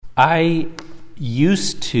I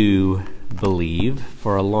used to believe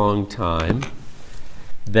for a long time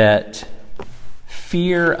that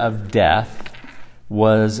fear of death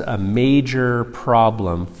was a major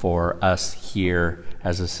problem for us here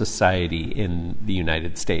as a society in the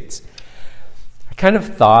United States. I kind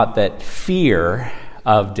of thought that fear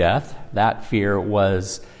of death, that fear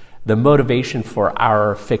was the motivation for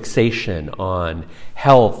our fixation on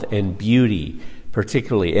health and beauty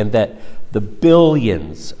particularly, and that the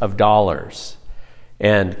billions of dollars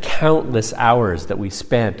and countless hours that we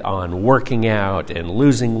spent on working out and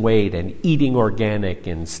losing weight and eating organic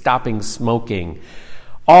and stopping smoking,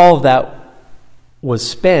 all of that was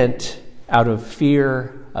spent out of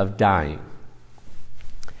fear of dying.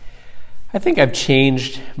 I think I've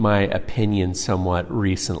changed my opinion somewhat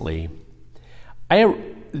recently. I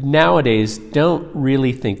nowadays don't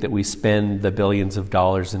really think that we spend the billions of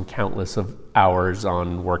dollars and countless of hours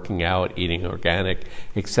on working out, eating organic,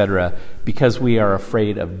 etc., because we are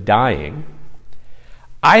afraid of dying.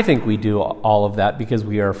 I think we do all of that because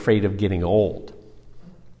we are afraid of getting old.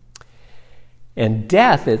 And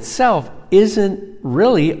death itself isn't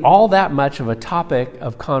really all that much of a topic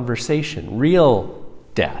of conversation. Real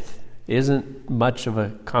death isn't much of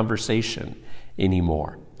a conversation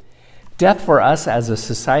anymore. Death for us as a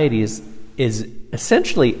society is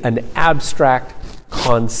essentially an abstract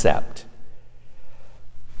concept.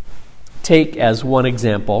 Take as one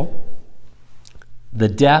example the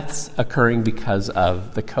deaths occurring because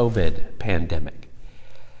of the COVID pandemic.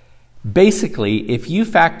 Basically, if you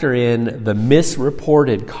factor in the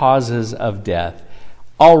misreported causes of death,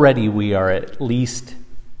 already we are at least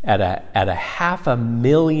at a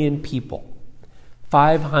 500,000 people,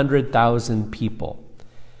 500,000 people,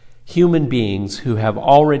 human beings who have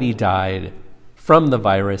already died from the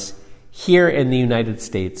virus here in the United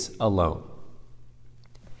States alone.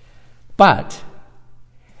 But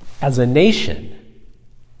as a nation,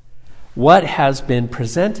 what has been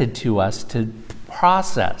presented to us to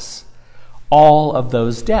process all of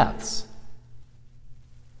those deaths?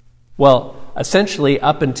 Well, essentially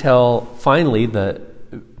up until finally the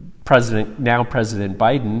now President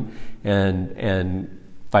Biden and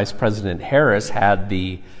Vice President Harris had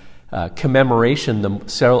the commemoration, the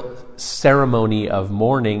ceremony of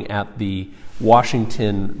mourning at the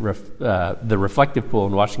the reflective pool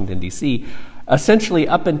in Washington, D.C. Essentially,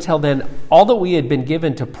 up until then, all that we had been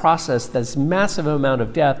given to process this massive amount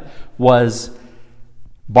of death was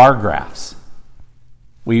bar graphs.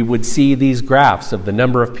 We would see these graphs of the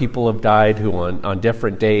number of people who have died who on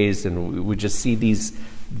different days, and we would just see these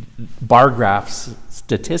bar graphs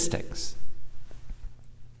statistics.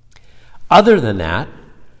 Other than that,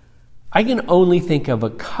 I can only think of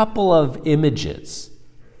a couple of images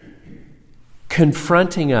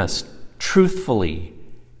confronting us truthfully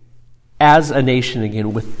as a nation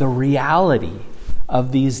again with the reality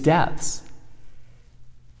of these deaths.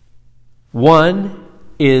 One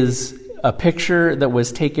is a picture that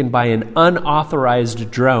was taken by an unauthorized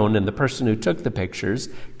drone, and the person who took the pictures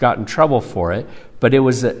got in trouble for it, but it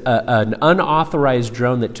was an unauthorized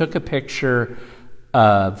drone that took a picture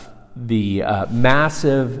of the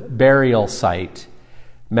massive burial site,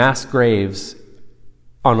 mass graves,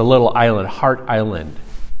 on a little island, Hart Island,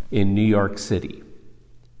 in New York City.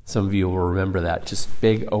 Some of you will remember that, just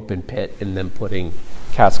big open pit and then putting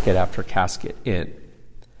casket after casket in.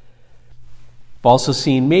 I've also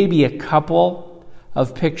seen maybe a couple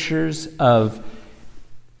of pictures of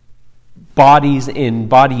bodies in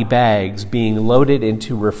body bags being loaded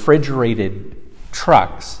into refrigerated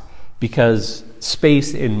trucks because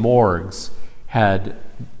space in morgues had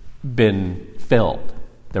been filled.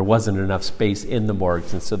 There wasn't enough space in the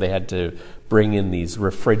morgues, and so they had to bring in these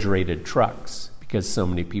refrigerated trucks because so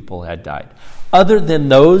many people had died. Other than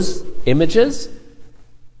those images,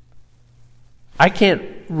 I can't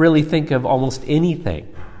really think of almost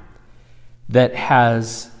anything that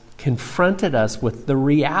has confronted us with the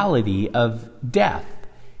reality of death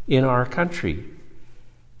in our country,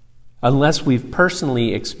 unless we've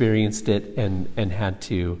personally experienced it and had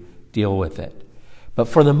to deal with it. But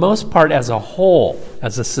for the most part, as a whole,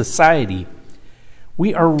 as a society,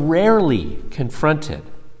 we are rarely confronted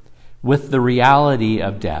with the reality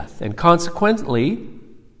of death. And consequently,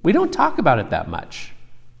 we don't talk about it that much.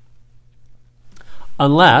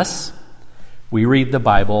 Unless we read the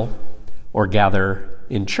Bible or gather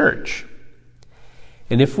in church.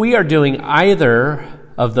 And if we are doing either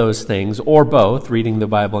of those things, or both, reading the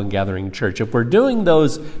Bible and gathering in church, if we're doing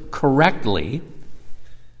those correctly,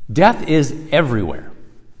 death is everywhere.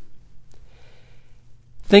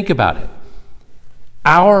 Think about it.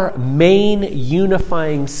 Our main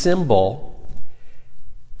unifying symbol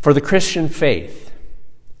for the Christian faith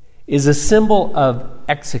is a symbol of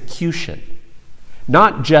execution,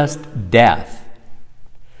 not just death,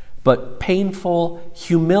 but painful,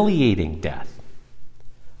 humiliating death.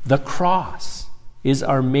 The cross is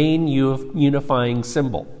our main unifying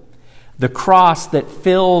symbol. The cross that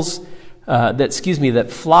that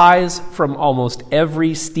flies from almost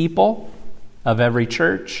every steeple of every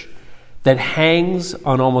church, that hangs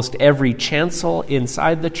on almost every chancel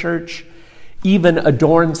inside the church, even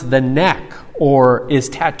adorns the neck or is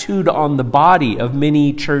tattooed on the body of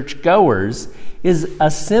many church goers, is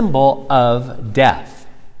a symbol of death.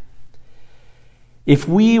 If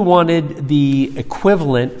we wanted the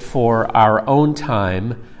equivalent for our own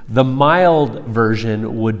time, the mild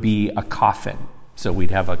version would be a coffin. So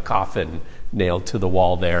we'd have a coffin nailed to the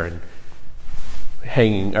wall there and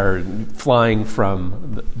hanging or flying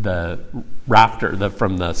from the rafter,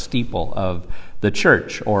 from the steeple of the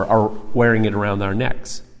church, or wearing it around our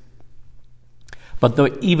necks. But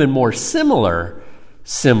the even more similar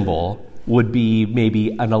symbol would be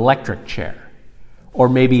maybe an electric chair, or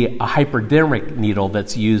maybe a hypodermic needle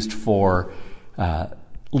that's used for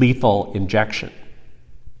lethal injection.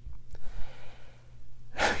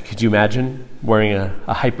 Could you imagine wearing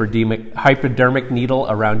a hypodermic needle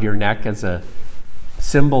around your neck as a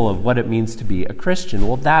symbol of what it means to be a Christian?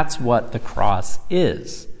 Well, that's what the cross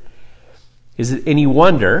is. Is it any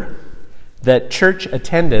wonder that church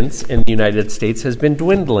attendance in the United States has been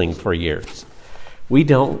dwindling for years? We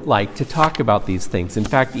don't like to talk about these things. In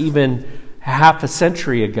fact, even half a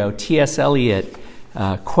century ago, T.S. Eliot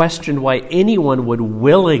questioned why anyone would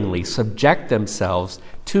willingly subject themselves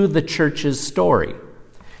to the church's story.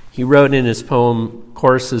 He wrote in his poem,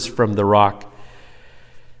 Choruses from the Rock,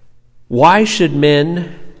 "Why should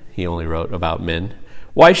men," he only wrote about men,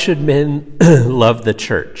 "why should men love the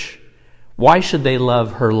church? Why should they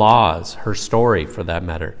love her laws, her story for that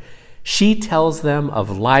matter? She tells them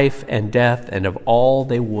of life and death and of all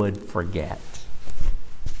they would forget."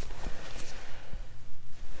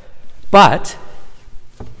 But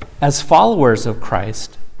as followers of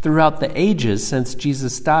Christ, throughout the ages since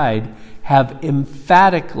Jesus died, have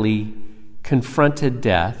emphatically confronted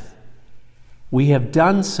death, we have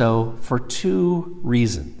done so for two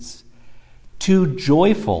reasons, two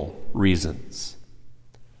joyful reasons.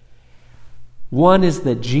 One is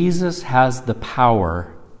that Jesus has the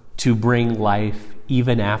power to bring life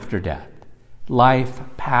even after death, life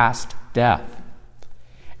past death.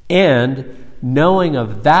 And knowing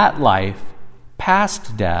of that life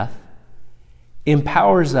past death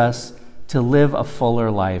empowers us to live a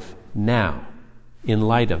fuller life now in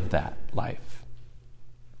light of that life.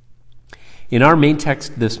 In our main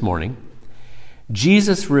text this morning,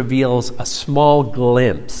 Jesus reveals a small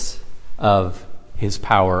glimpse of his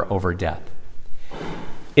power over death.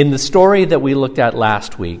 In the story that we looked at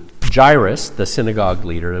last week, Jairus, the synagogue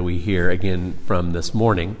leader that we hear again from this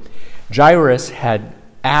morning, Jairus had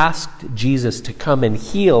asked Jesus to come and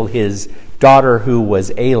heal his daughter who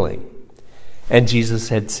was ailing. And Jesus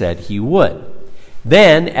had said he would.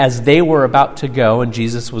 Then, as they were about to go and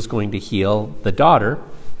Jesus was going to heal the daughter,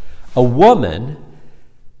 a woman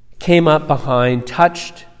came up behind,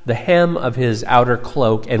 touched the hem of his outer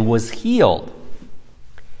cloak, and was healed.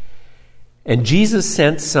 And Jesus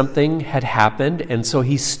sensed something had happened, and so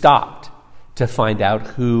he stopped to find out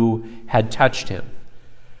who had touched him.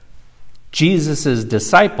 Jesus'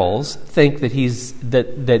 disciples think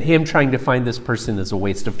that that him trying to find this person is a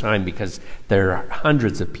waste of time because there are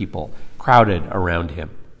hundreds of people crowded around him.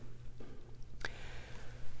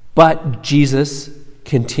 But Jesus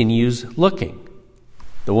continues looking.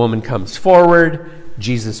 The woman comes forward.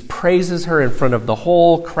 Jesus praises her in front of the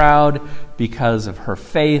whole crowd because of her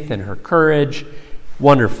faith and her courage.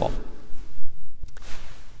 Wonderful.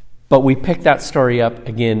 But we pick that story up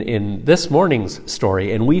again in this morning's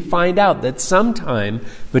story, and we find out that sometime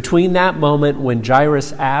between that moment when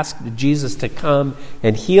Jairus asked Jesus to come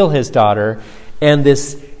and heal his daughter and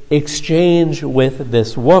this exchange with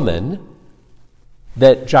this woman,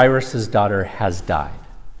 that Jairus' daughter has died.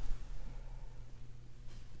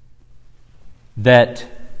 That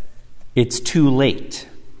it's too late.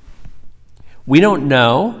 We don't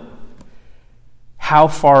know how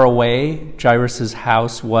far away Jairus'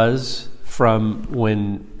 house was from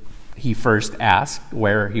when he first asked,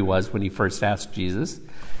 where he was when he first asked Jesus.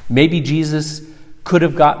 Maybe Jesus could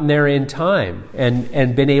have gotten there in time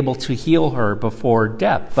and been able to heal her before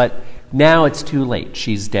death. But now it's too late.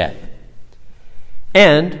 She's dead.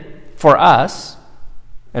 And for us,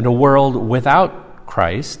 and a world without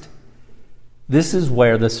Christ, this is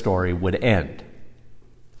where the story would end.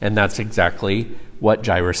 And that's exactly what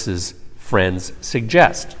Jairus' friends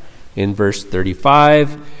suggest. In verse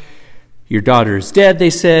 35, Your daughter is dead, they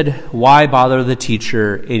said. Why bother the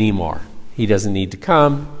teacher anymore? He doesn't need to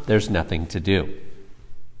come. There's nothing to do.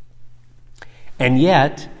 And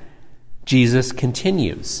yet, Jesus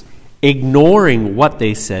continues. Ignoring what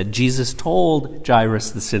they said, Jesus told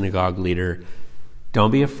Jairus, the synagogue leader,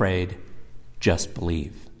 don't be afraid, just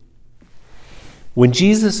believe. When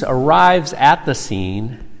Jesus arrives at the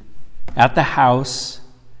scene, at the house,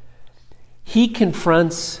 he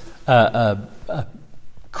confronts a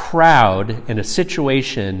crowd in a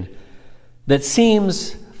situation that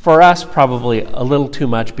seems, for us, probably a little too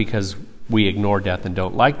much because we ignore death and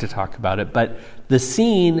don't like to talk about it, but the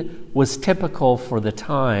scene was typical for the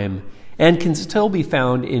time and can still be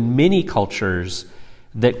found in many cultures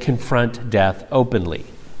that confront death openly.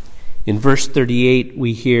 In verse 38,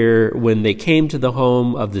 we hear, when they came to the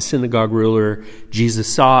home of the synagogue ruler,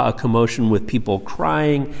 Jesus saw a commotion with people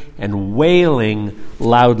crying and wailing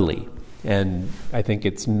loudly. And I think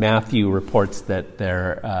it's Matthew reports that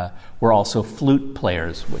there were also flute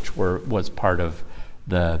players, which was part of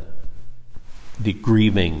the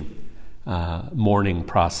grieving mourning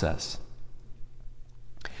process.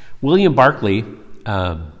 William Barclay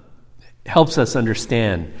helps us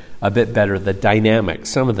understand a bit better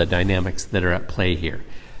some of the dynamics that are at play here.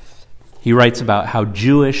 He writes about how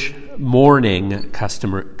Jewish mourning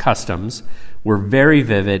customs were very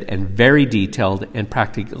vivid and very detailed, and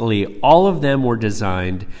practically all of them were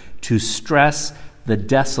designed to stress the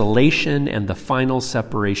desolation and the final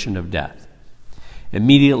separation of death.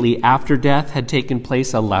 Immediately after death had taken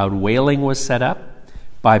place, a loud wailing was set up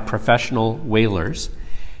by professional wailers,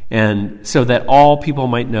 and so that all people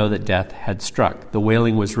might know that death had struck. The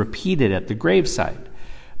wailing was repeated at the graveside.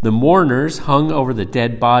 The mourners hung over the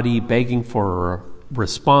dead body, begging for a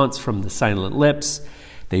response from the silent lips.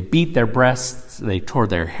 They beat their breasts, they tore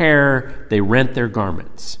their hair, they rent their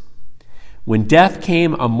garments. When death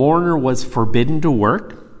came, a mourner was forbidden to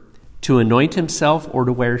work, to anoint himself, or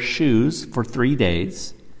to wear shoes for 3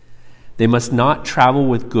 days. They must not travel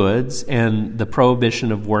with goods, and the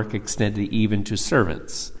prohibition of work extended even to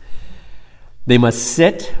servants. They must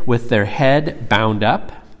sit with their head bound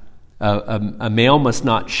up. A male must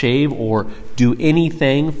not shave or do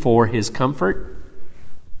anything for his comfort.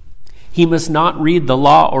 He must not read the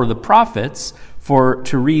law or the prophets, for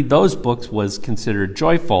to read those books was considered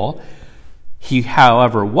joyful. He,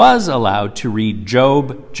 however, was allowed to read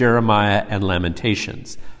Job, Jeremiah, and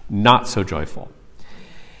Lamentations, not so joyful.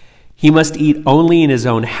 He must eat only in his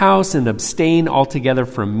own house and abstain altogether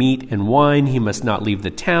from meat and wine. He must not leave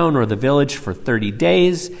the town or the village for 30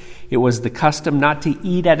 days. It was the custom not to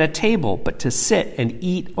eat at a table, but to sit and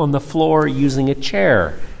eat on the floor using a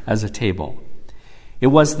chair as a table. It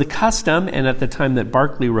was the custom, and at the time that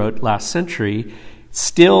Barclay wrote last century,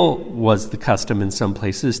 still was the custom in some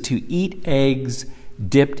places, to eat eggs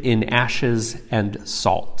dipped in ashes and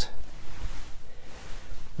salt.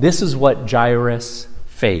 This is what Jairus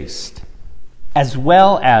faced, as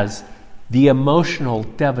well as the emotional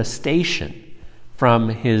devastation from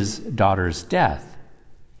his daughter's death.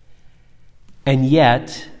 And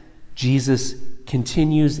yet, Jesus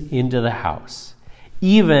continues into the house,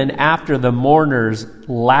 even after the mourners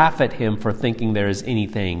laugh at him for thinking there is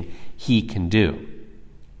anything he can do.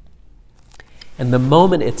 And the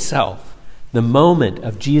moment itself, the moment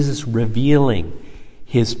of Jesus revealing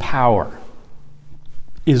his power,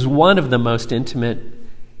 is one of the most intimate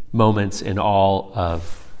moments in all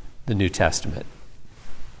of the New Testament.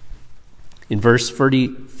 In verse 40,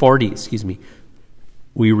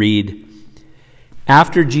 we read,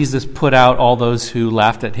 after Jesus put out all those who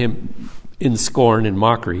laughed at him in scorn and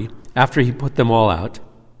mockery, after he put them all out,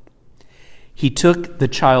 he took the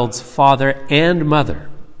child's father and mother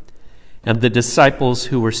and the disciples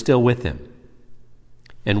who were still with him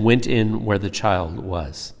and went in where the child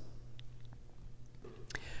was.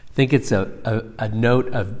 I think it's a note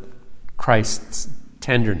of Christ's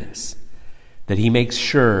tenderness that he makes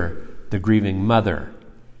sure the grieving mother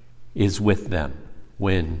is with them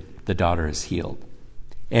when the daughter is healed.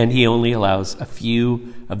 And he only allows a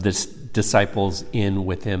few of the disciples in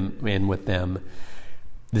with him and with them.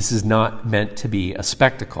 This is not meant to be a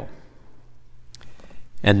spectacle.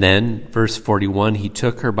 And then, verse 41, he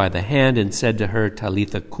took her by the hand and said to her,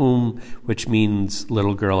 Talitha cum, which means,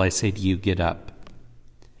 little girl, I say to you, get up.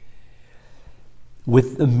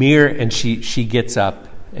 With the mere, and she gets up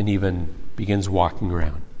and even begins walking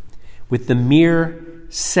around. With the mere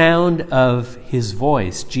sound of his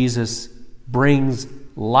voice, Jesus brings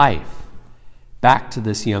life back to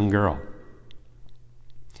this young girl.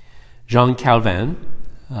 Jean Calvin,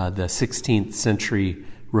 the 16th century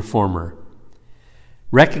reformer,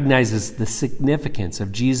 recognizes the significance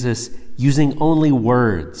of Jesus using only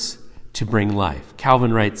words to bring life.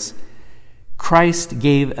 Calvin writes, Christ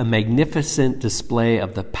gave a magnificent display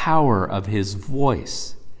of the power of his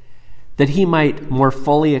voice, that he might more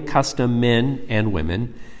fully accustom men and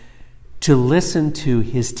women to listen to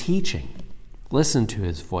his teaching, listen to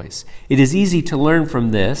his voice. It is easy to learn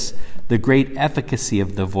from this the great efficacy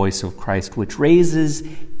of the voice of Christ, which raises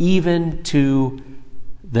even to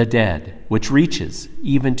the dead, which reaches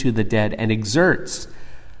even to the dead and exerts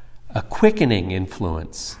a quickening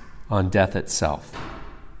influence on death itself.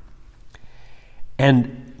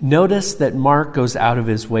 And notice that Mark goes out of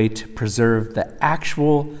his way to preserve the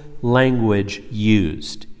actual language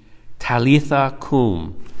used, Talitha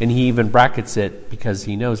cum. And he even brackets it because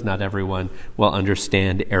he knows not everyone will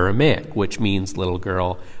understand Aramaic, which means, little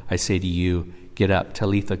girl, I say to you, get up,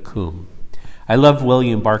 Talitha cum. I love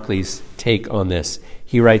William Barclay's take on this.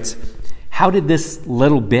 He writes, how did this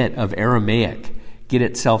little bit of Aramaic get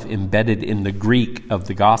itself embedded in the Greek of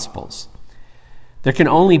the Gospels? There can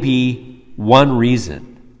only be one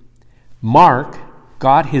reason. Mark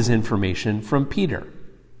got his information from Peter.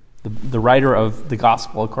 The writer of the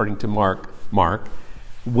Gospel, according to Mark,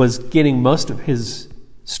 was getting most of his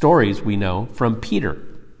stories, we know, from Peter.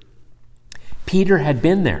 Peter had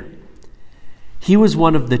been there. He was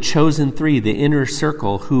one of the chosen three, the inner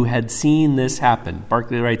circle, who had seen this happen.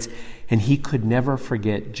 Barclay writes, and he could never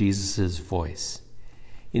forget Jesus' voice.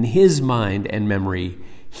 In his mind and memory,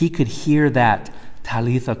 he could hear that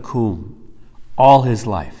Talitha cum all his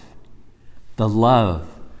life. The love,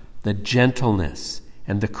 the gentleness,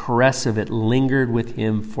 and the caress of it lingered with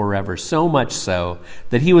him forever, so much so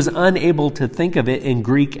that he was unable to think of it in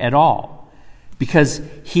Greek at all, because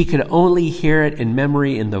he could only hear it in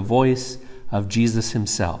memory in the voice of Jesus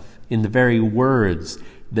himself, in the very words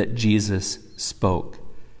that Jesus spoke,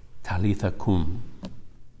 Talitha cum.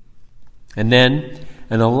 And then,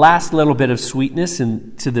 and a last little bit of sweetness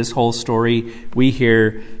into this whole story, we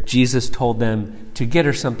hear Jesus told them to get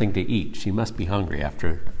her something to eat. She must be hungry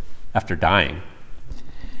after dying.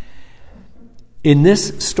 In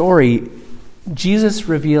this story, Jesus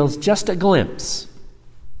reveals just a glimpse,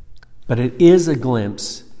 but it is a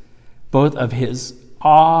glimpse both of his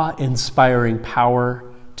awe-inspiring power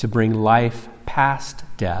to bring life past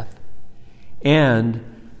death and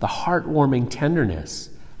the heartwarming tenderness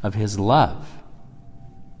of his love.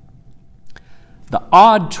 The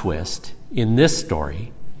odd twist in this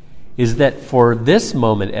story is that for this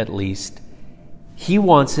moment at least, he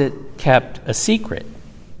wants it kept a secret.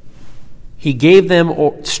 He gave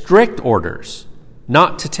them strict orders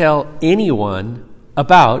not to tell anyone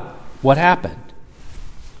about what happened.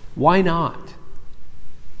 Why not?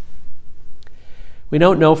 We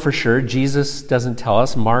don't know for sure. Jesus doesn't tell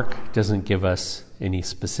us. Mark doesn't give us any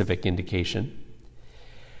specific indication.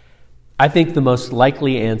 I think the most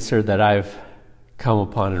likely answer that I've come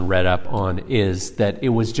upon and read up on is that it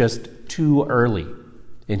was just too early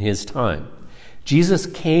in his time. Jesus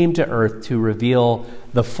came to earth to reveal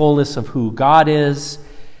the fullness of who God is,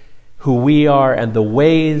 who we are, and the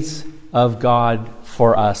ways of God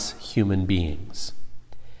for us human beings.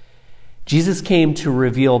 Jesus came to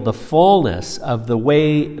reveal the fullness of the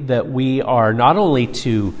way that we are not only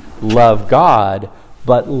to love God,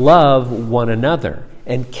 but love one another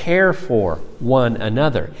and care for one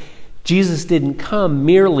another. Jesus didn't come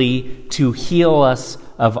merely to heal us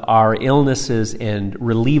of our illnesses and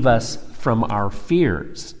relieve us from our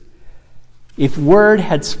fears. If word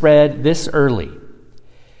had spread this early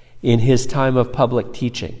in his time of public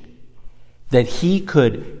teaching that he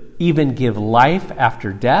could even give life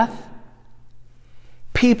after death,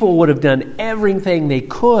 people would have done everything they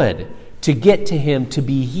could to get to him to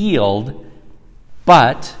be healed,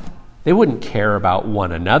 but they wouldn't care about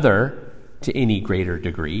one another to any greater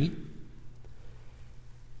degree.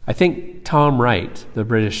 I think Tom Wright, the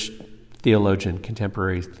British theologian,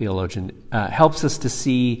 contemporary theologian, helps us to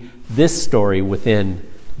see this story within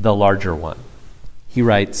the larger one. He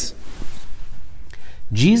writes,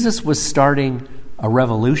 Jesus was starting a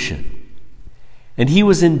revolution, and he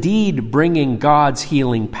was indeed bringing God's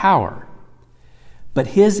healing power, but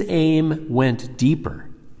his aim went deeper.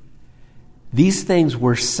 These things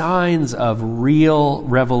were signs of real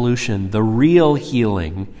revolution, the real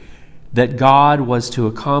healing that God was to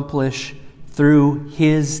accomplish through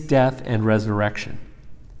his death and resurrection.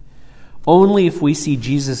 Only if we see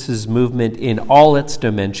Jesus' movement in all its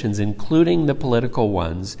dimensions, including the political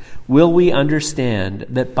ones, will we understand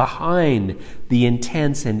that behind the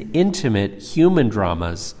intense and intimate human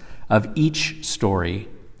dramas of each story,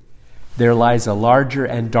 there lies a larger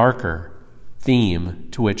and darker theme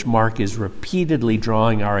to which Mark is repeatedly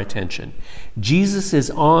drawing our attention. Jesus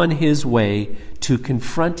is on his way to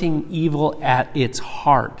confronting evil at its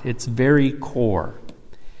heart, its very core.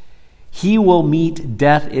 He will meet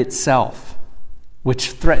death itself,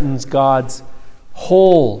 which threatens God's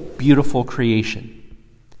whole beautiful creation.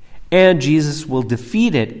 And Jesus will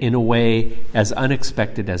defeat it in a way as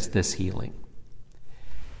unexpected as this healing.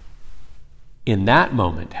 In that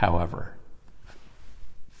moment, however,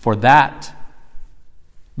 for that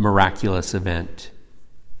miraculous event,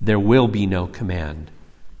 there will be no command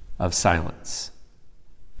of silence.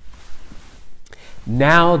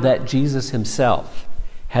 Now that Jesus himself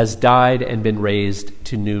has died and been raised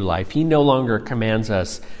to new life, he no longer commands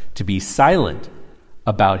us to be silent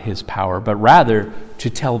about his power, but rather to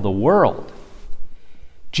tell the world.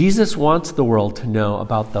 Jesus wants the world to know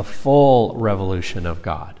about the full revolution of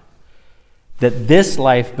God, that this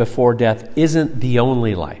life before death isn't the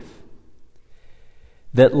only life,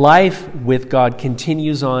 that life with God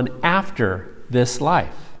continues on after this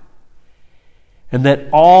life, and that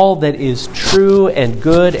all that is true and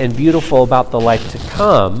good and beautiful about the life to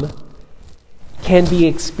come can be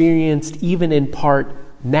experienced even in part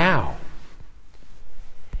now.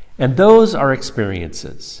 And those are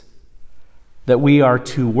experiences that we are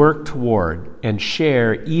to work toward and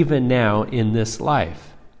share even now in this life.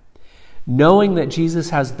 Knowing that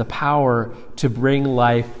Jesus has the power to bring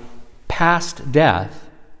life past death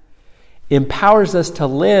empowers us to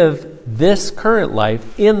live this current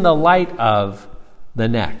life in the light of the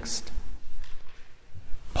next.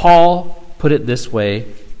 Paul put it this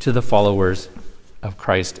way to the followers of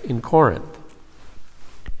Christ in Corinth.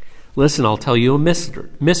 Listen, I'll tell you a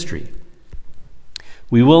mystery.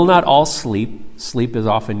 We will not all sleep. Sleep is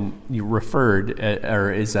often referred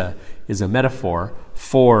or is a metaphor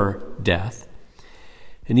for death.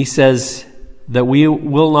 And he says that we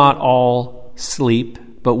will not all sleep,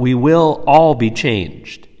 but we will all be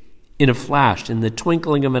changed. In a flash, in the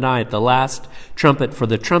twinkling of an eye, at the last trumpet, for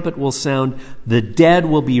the trumpet will sound, the dead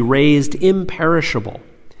will be raised imperishable,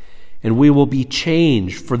 and we will be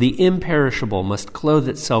changed, for the imperishable must clothe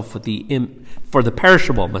itself with for the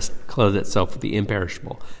perishable must clothe itself with the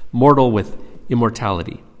imperishable, mortal with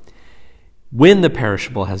immortality. When the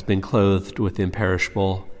perishable has been clothed with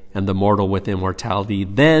imperishable, and the mortal with immortality,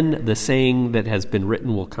 then the saying that has been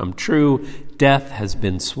written will come true, death has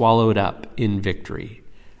been swallowed up in victory.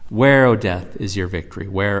 Where, O death, is your victory?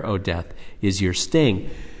 Where, O death, is your sting?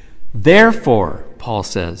 Therefore, Paul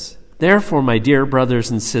says, therefore, my dear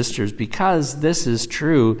brothers and sisters, because this is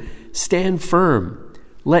true, stand firm.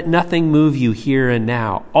 Let nothing move you here and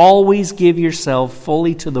now. Always give yourself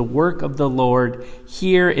fully to the work of the Lord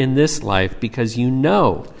here in this life, because you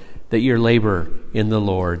know that your labor in the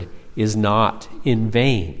Lord is not in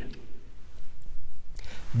vain.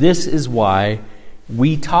 This is why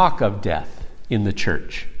we talk of death in the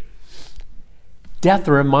church. Death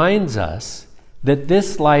reminds us that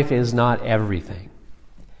this life is not everything.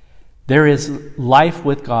 There is life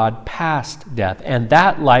with God past death, and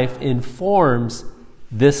that life informs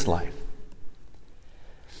this life.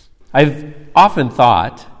 I've often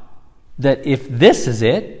thought that if this is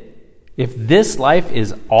it, if this life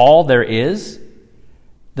is all there is,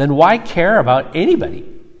 then why care about anybody?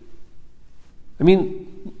 I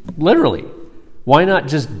mean, literally, why not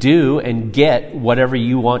just do and get whatever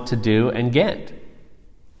you want to do and get?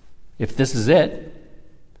 If this is it.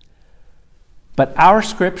 But our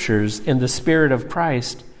scriptures in the Spirit of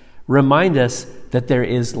Christ remind us that there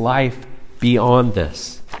is life beyond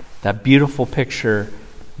this. That beautiful picture,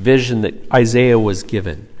 vision that Isaiah was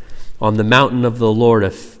given. On the mountain of the Lord,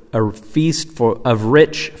 a feast of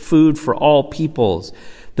rich food for all peoples,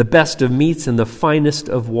 the best of meats and the finest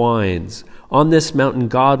of wines. On this mountain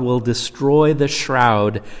God will destroy the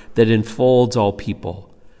shroud that enfolds all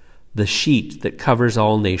people, the sheet that covers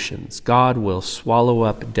all nations. God will swallow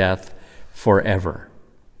up death forever.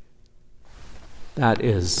 That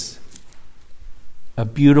is a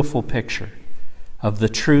beautiful picture of the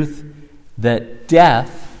truth that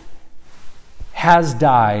death has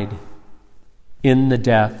died in the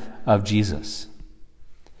death of Jesus,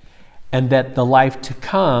 and that the life to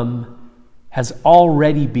come has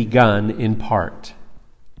already begun in part.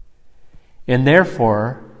 And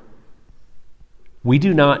therefore, we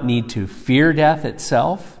do not need to fear death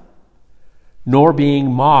itself, nor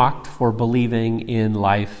being mocked for believing in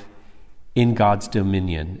life in God's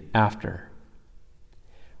dominion after.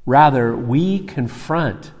 Rather, we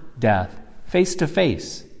confront death face to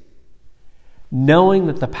face, knowing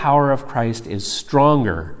that the power of Christ is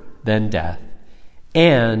stronger than death,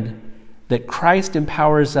 and that Christ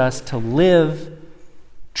empowers us to live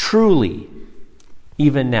truly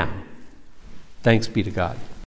even now. Thanks be to God.